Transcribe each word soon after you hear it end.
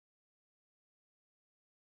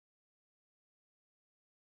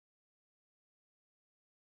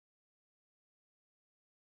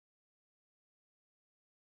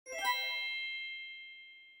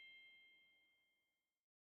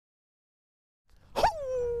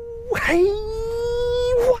Hey,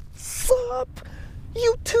 what's up,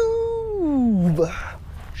 YouTube?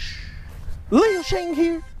 Leo Shane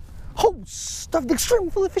here, host of the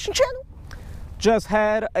Extremely Fishing Channel. Just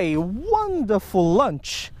had a wonderful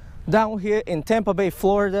lunch down here in Tampa Bay,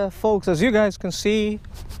 Florida. Folks, as you guys can see,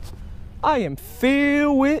 I am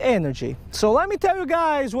filled with energy. So let me tell you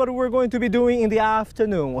guys what we're going to be doing in the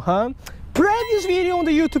afternoon, Previous video on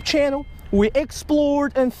the YouTube channel, we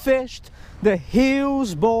explored and fished the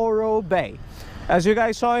Hillsborough Bay. As you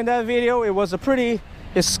guys saw in that video, it was a pretty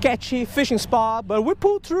sketchy fishing spot, but we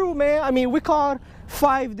pulled through, man. I mean, we caught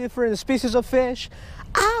 5 different species of fish.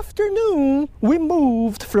 Afternoon, we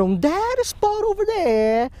moved from that spot over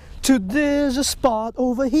there to this spot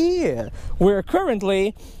over here. We're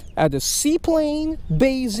currently at the Seaplane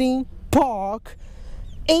Basin Park,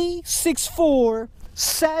 864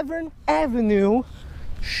 7th Avenue.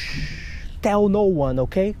 Shh, tell no one,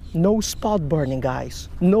 okay? No spot burning, guys.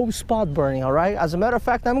 No spot burning, all right? As a matter of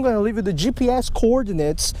fact, I'm gonna leave you the GPS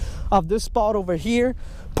coordinates of this spot over here,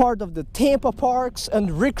 part of the Tampa Parks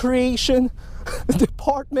and Recreation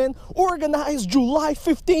Department, organized July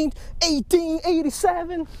 15th,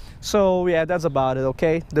 1887. So yeah, that's about it,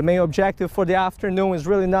 okay? The main objective for the afternoon is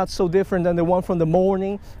really not so different than the one from the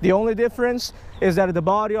morning. The only difference is that the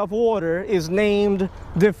body of water is named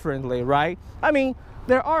differently, right? I mean,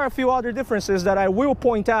 there are a few other differences that I will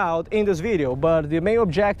point out in this video, but the main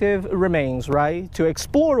objective remains, right? To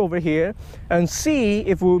explore over here and see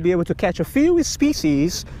if we'll be able to catch a few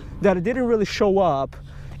species that didn't really show up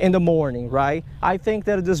in the morning, right? I think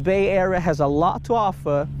that this Bay Area has a lot to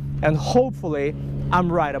offer, and hopefully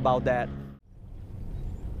I'm right about that.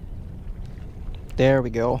 There we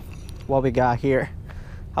go. What we got here?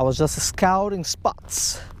 I was just scouting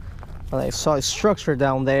spots and I saw a structure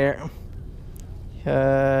down there.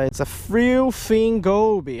 It's a real fin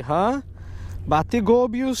goby,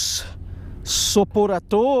 Bategobius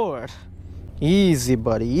soporator. Easy,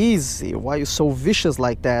 buddy, easy. Why you so vicious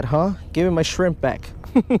like that, Give me my shrimp back.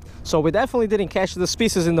 So we definitely didn't catch the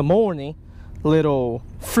species in the morning. Little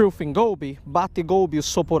frillfin goby, Bategobius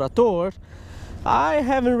soporator. I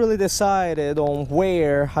haven't really decided on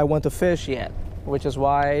where I want to fish yet, which is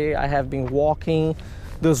why I have been walking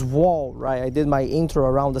this wall, right? I did my intro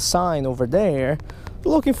around the sign over there,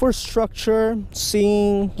 looking for structure,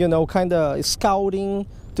 seeing, you know, kind of scouting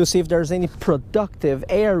to see if there's any productive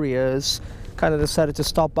areas. Kind of decided to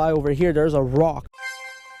stop by over here. There's a rock,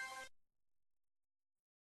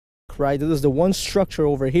 right? This is the one structure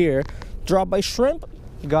over here. Drop by shrimp,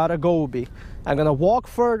 got a goby. I'm gonna walk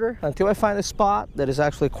further until I find a spot that is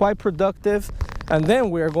actually quite productive, and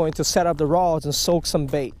then we are going to set up the rods and soak some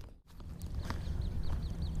bait.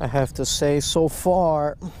 I have to say, so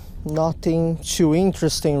far, nothing too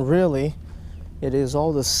interesting really. It is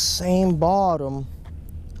all the same bottom.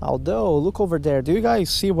 Although, look over there. Do you guys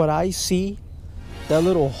see what I see? That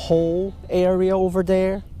little hole area over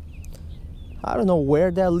there? I don't know where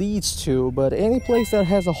that leads to, but any place that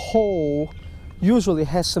has a hole usually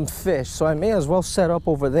has some fish, so I may as well set up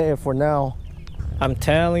over there for now. I'm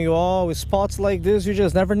telling you all, with spots like this, you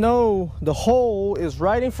just never know. The hole is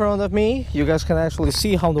right in front of me. You guys can actually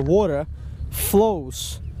see how the water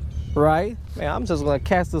flows, right? Man, I'm just gonna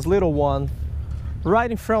cast this little one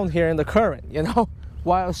right in front here in the current, you know,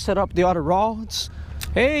 while I set up the other rods.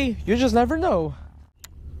 Hey, you just never know.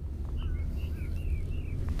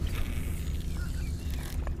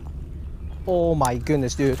 Oh my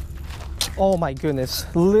goodness, dude. Oh my goodness.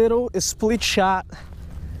 Little split shot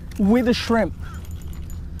with a shrimp.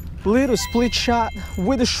 Little split shot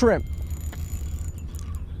with a shrimp.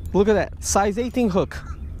 Look at that. Size 18 hook.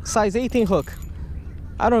 Size 18 hook.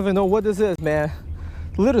 I don't even know what this is, man.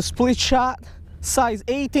 Little split shot, size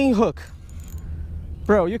 18 hook.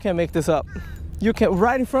 Bro, you can't make this up. You can't,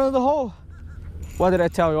 right in front of the hole. What did I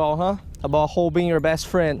tell you all, about a hole being your best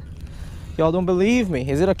friend? Y'all don't believe me.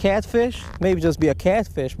 Is it a catfish? Maybe just be a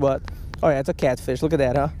catfish, but oh yeah, it's a catfish. Look at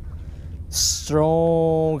that,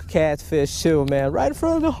 Strong catfish too, man. Right in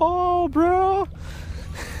front of the hole, bro.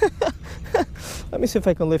 Let me see if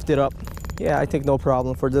I can lift it up. Yeah, I think no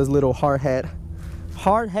problem for this little hardhead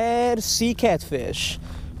sea catfish.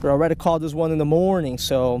 We already caught this one in the morning,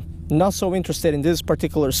 so not so interested in this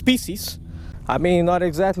particular species. I mean, not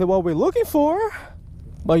exactly what we're looking for,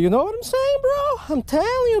 but you know what I'm saying, bro? I'm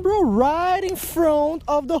telling you, bro, right in front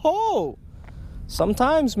of the hole.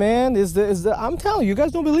 Sometimes, man, I'm telling you, you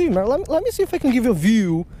guys don't believe me. Let me see if I can give you a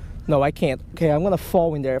view. No, I can't. Okay, I'm gonna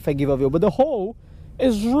fall in there if I give a view, but the hole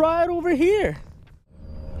is right over here.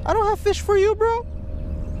 I don't have fish for you, bro.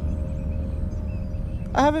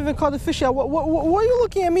 I haven't even caught the fish yet. What are you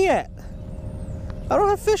looking at me at? I don't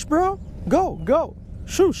have fish, bro. Go.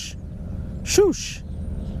 Shush. Shoosh.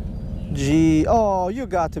 Gee, oh, you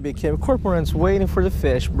got to be kidding. Cormorant's waiting for the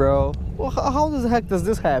fish, bro. Well, how the heck does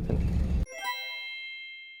this happen?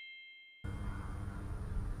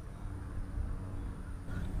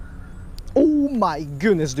 Oh my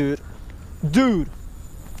goodness, dude. Dude.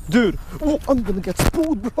 Oh, I'm gonna get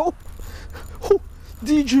spooled, bro. Oh,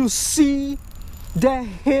 did you see that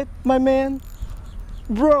hit, my man?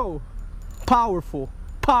 Bro, powerful.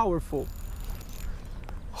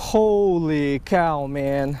 Holy cow,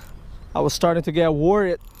 man. I was starting to get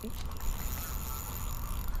worried.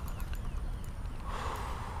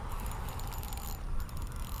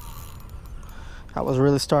 I was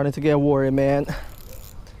really starting to get worried, man.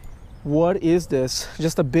 What is this?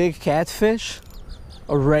 Just a big catfish?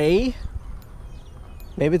 A ray?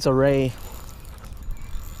 Maybe it's a ray.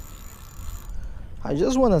 I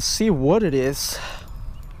just want to see what it is.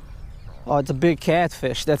 Oh, it's a big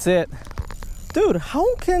catfish. That's it. Dude,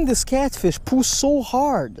 how can this catfish pull so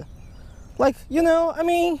hard? Like, you know, I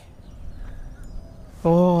mean...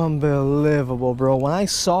 Oh, unbelievable, bro. When I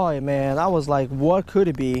saw it, man, I was like, what could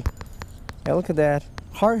it be? Hey, look at that.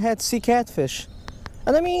 Hardhead sea catfish.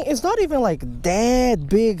 And I mean, it's not even like that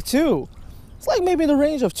big, too. It's like maybe in the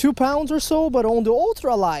range of 2 pounds or so, but on the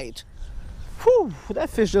ultralight. Whew, that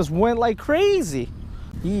fish just went like crazy.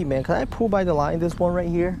 Yee, man, can I pull by the line this one right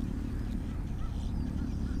here?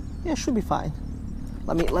 Yeah, should be fine.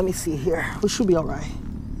 Let me see here. We should be all right.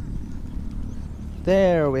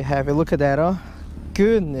 There we have it. Look at that, huh?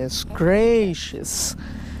 Goodness gracious.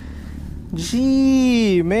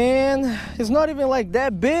 Gee, man, it's not even like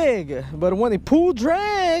that big, but when it pulled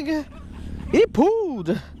drag, it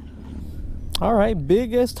pulled. All right,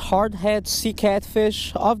 biggest hardhead sea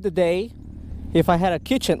catfish of the day. If I had a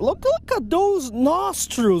kitchen, look at those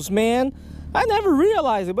nostrils, man. I never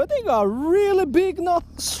realized it, but they got really big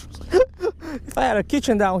nostrils. If I had a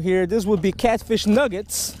kitchen down here, this would be catfish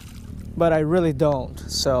nuggets, but I really don't.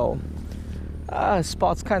 So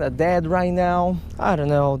spot's kind of dead right now. I don't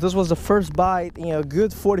know. This was the first bite in a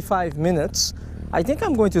good 45 minutes. I think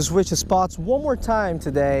I'm going to switch the spots one more time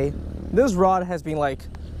today. This rod has been like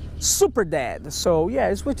super dead. So yeah,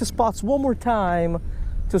 I switch the spots one more time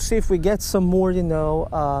to see if we get some more, you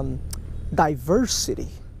know, diversity.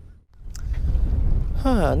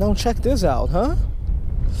 Now check this out, huh?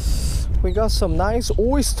 We got some nice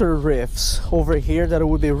oyster reefs over here that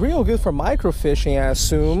would be real good for microfishing, I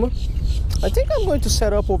assume. I think I'm going to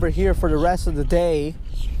set up over here for the rest of the day.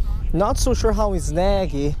 Not so sure how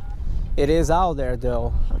snaggy it is out there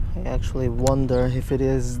though. I actually wonder if it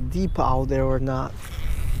is deep out there or not.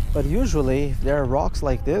 But usually if there are rocks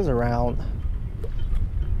like this around,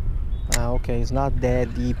 okay, it's not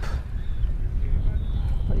that deep.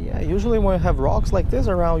 But yeah, usually when you have rocks like this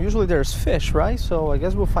around, usually there's fish, right? So I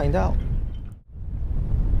guess we'll find out.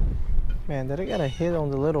 Man, did I get a hit on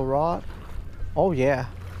the little rod? Oh yeah.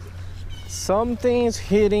 Something's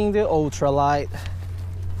hitting the ultralight.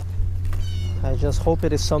 I just hope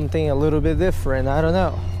it is something a little bit different. I don't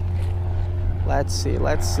know. Let's see.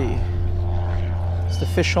 Is the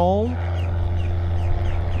fish on?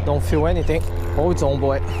 Don't feel anything. Oh, it's on,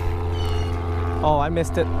 boy. Oh, I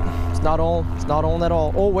missed it. It's not on. It's not on at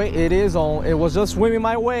all. Oh, wait, it is on. It was just swimming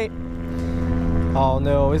my way. Oh,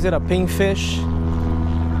 no. Is it a pinkfish?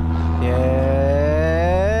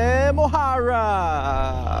 Yeah,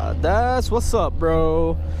 Mohara. That's what's up,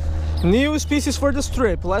 bro. New species for the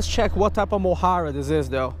strip. Let's check what type of Mohara this is,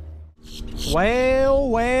 though. Well.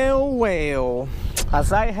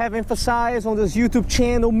 As I have emphasized on this YouTube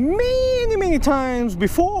channel many times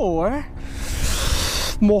before,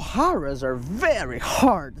 Moharas are very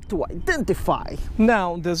hard to identify.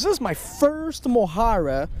 Now, this is my first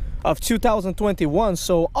Mohara of 2021,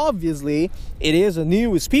 so obviously it is a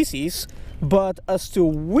new species, but as to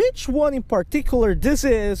which one in particular this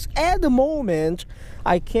is at the moment,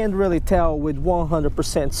 I can't really tell with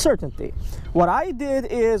 100% certainty. What I did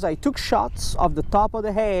is I took shots of the top of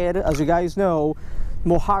the head. As you guys know,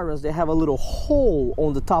 Moharas, they have a little hole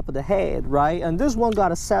on the top of the head, right? And this one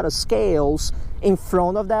got a set of scales in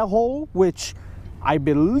front of that hole, which I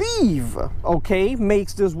believe, okay,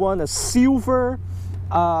 makes this one a silver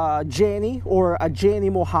Jenny or a Jenny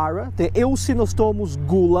Mohara, the Eusinostomus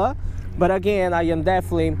gula. But again, I am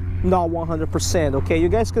definitely not 100%, okay? You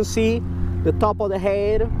guys can see the top of the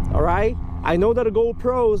head, all right? I know that the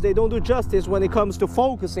GoPros, they don't do justice when it comes to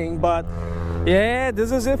focusing, but yeah,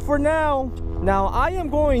 this is it for now. Now, I am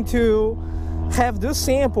going to have this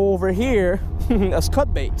sample over here as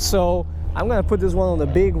cut bait. So I'm gonna put this one on the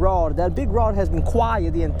big rod. That big rod has been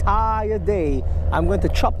quiet the entire day. I'm going to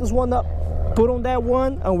chop this one up, put on that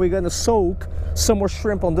one, and we're gonna soak some more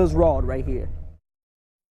shrimp on this rod right here.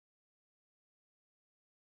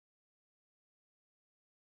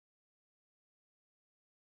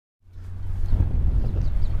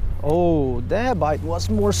 Oh, that bite was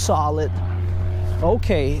more solid.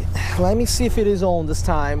 Okay, let me see if it is on this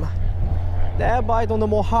time. That bite on the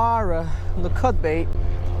Mohara, on the cut bait,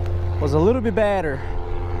 was a little bit better.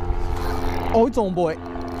 Oh, it's on, boy.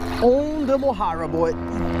 On the Mohara, boy.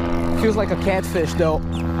 Feels like a catfish, though.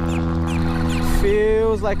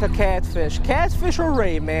 Feels like a catfish. Catfish or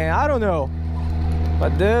ray, man, I don't know.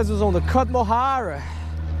 But this is on the cut Mohara.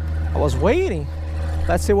 I was waiting.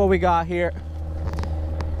 Let's see what we got here.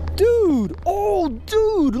 Dude, oh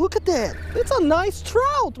dude, look at that. It's a nice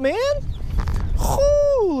trout, man.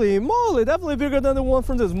 Holy moly, definitely bigger than the one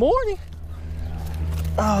from this morning.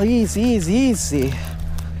 Oh, easy, easy, easy.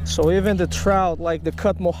 So even the trout like the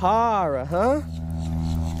cut Mohara, huh?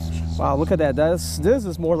 Wow, look at that. This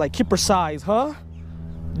is more like keeper size, huh?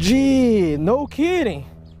 Gee, no kidding.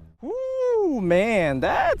 Ooh, man,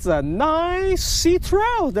 that's a nice sea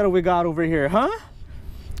trout that we got over here, huh?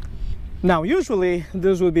 Now, usually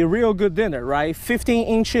this would be real good dinner, right? 15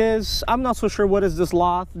 inches. I'm not so sure what is this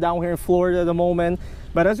lot down here in Florida at the moment.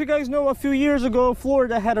 But as you guys know, a few years ago,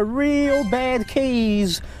 Florida had a real bad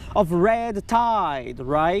case of red tide,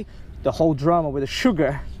 right? The whole drama with the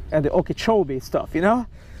sugar and the Okeechobee stuff, you know?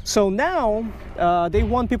 So now they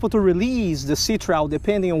want people to release the sea trout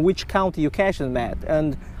depending on which county you catch them at.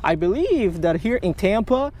 And I believe that here in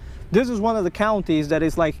Tampa, this is one of the counties that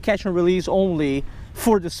is like catch and release only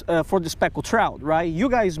for the speckled trout, right? You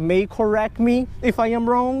guys may correct me if I am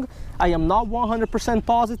wrong. I am not 100%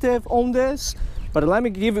 positive on this, but let me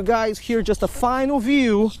give you guys here just a final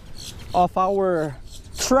view of our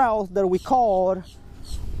trout that we caught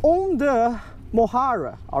on the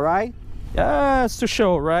Mohara, all right? Just to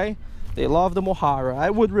show, right? They love the Mohara. I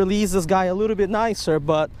would release this guy a little bit nicer,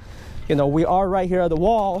 but you know, we are right here at the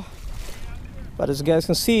wall. But as you guys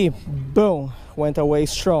can see, boom, went away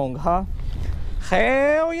strong, huh?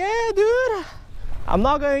 Hell yeah, dude. I'm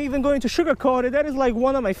not even going to sugarcoat it. That is like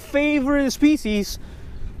one of my favorite species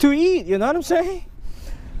to eat, you know what I'm saying?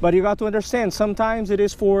 But you got to understand, sometimes it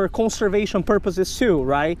is for conservation purposes too,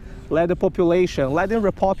 right? Let the population, let them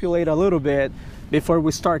repopulate a little bit before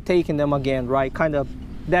we start taking them again, right? Kind of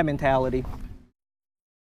that mentality.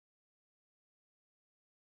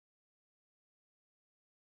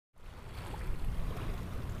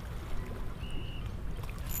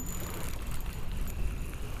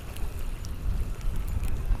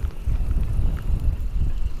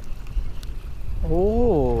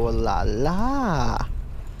 Oh la la.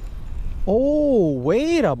 Oh,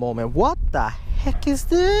 wait a moment. What the heck is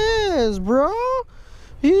this, bro?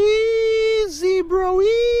 Easy, bro,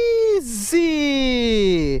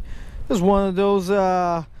 easy. This is one of those,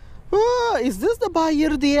 is this the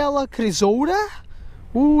Bairdiella Crisoura?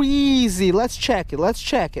 Ooh, easy. Let's check it, let's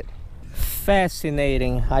check it.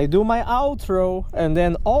 Fascinating. I do my outro, and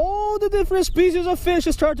then all the different species of fish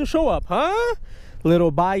start to show up, huh?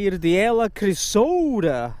 Little Bairdiella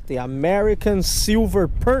Crisoura, the American silver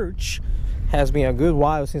perch. Has been a good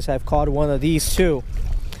while since I've caught one of these too.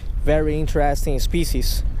 Very interesting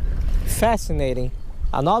species. Fascinating.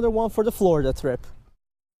 Another one for the Florida trip.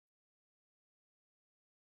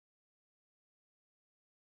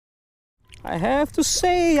 I have to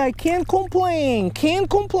say, I can't complain, can't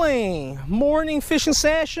complain. Morning fishing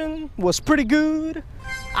session was pretty good.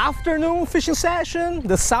 Afternoon fishing session,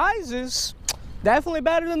 the sizes, definitely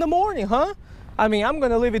better than the morning, huh? I mean, I'm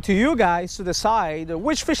gonna leave it to you guys to decide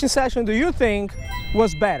which fishing session do you think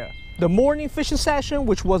was better. The morning fishing session,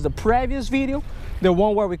 which was the previous video, the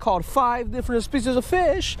one where we caught 5 different species of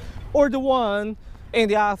fish, or the one in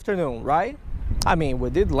the afternoon, right? I mean, we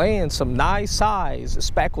did land some nice size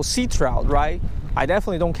speckled sea trout, right? I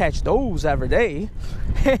definitely don't catch those every day.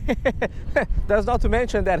 That's not to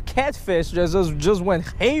mention that catfish just went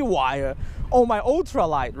haywire on my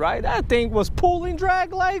ultralight, right? That thing was pulling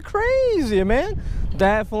drag like crazy, man.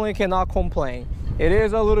 Definitely cannot complain. It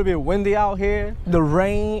is a little bit windy out here. The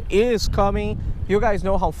rain is coming. You guys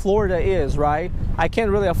know how Florida is, right? I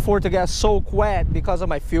can't really afford to get soaked wet because of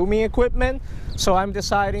my filming equipment. So I'm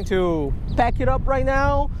deciding to pack it up right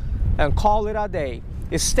now and call it a day.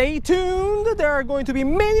 Stay tuned. There are going to be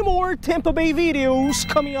many more Tampa Bay videos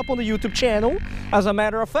coming up on the YouTube channel. As a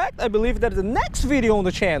matter of fact, I believe that the next video on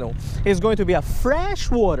the channel is going to be a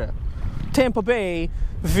freshwater Tampa Bay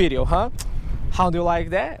video, huh? How do you like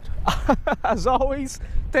that? As always,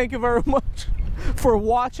 thank you very much for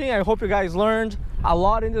watching. I hope you guys learned a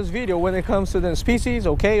lot in this video when it comes to the species,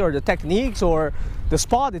 okay, or the techniques or the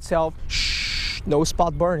spot itself. Shh, no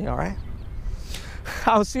spot burning, all right?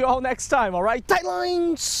 I'll see you all next time, all right? Tight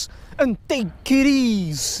lines and take it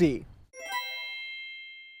easy.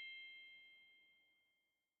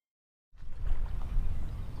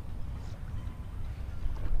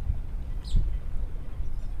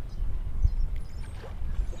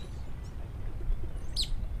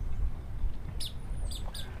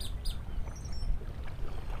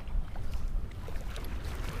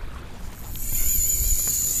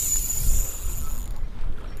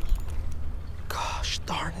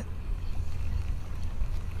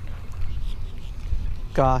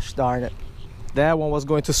 Gosh darn it. That one was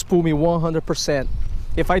going to spool me 100%.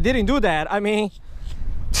 If I didn't do that, I mean,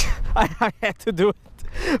 I had to do it.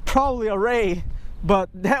 Probably a ray, but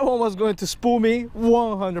that one was going to spool me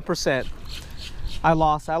 100%. I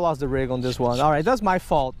lost the rig on this one. All right, that's my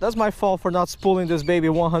fault. That's my fault for not spooling this baby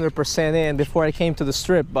 100% in before I came to the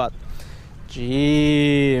strip, but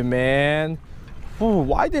gee, man. Ooh,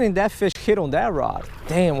 why didn't that fish hit on that rod?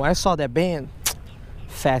 Damn, when I saw that band.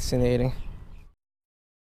 Fascinating.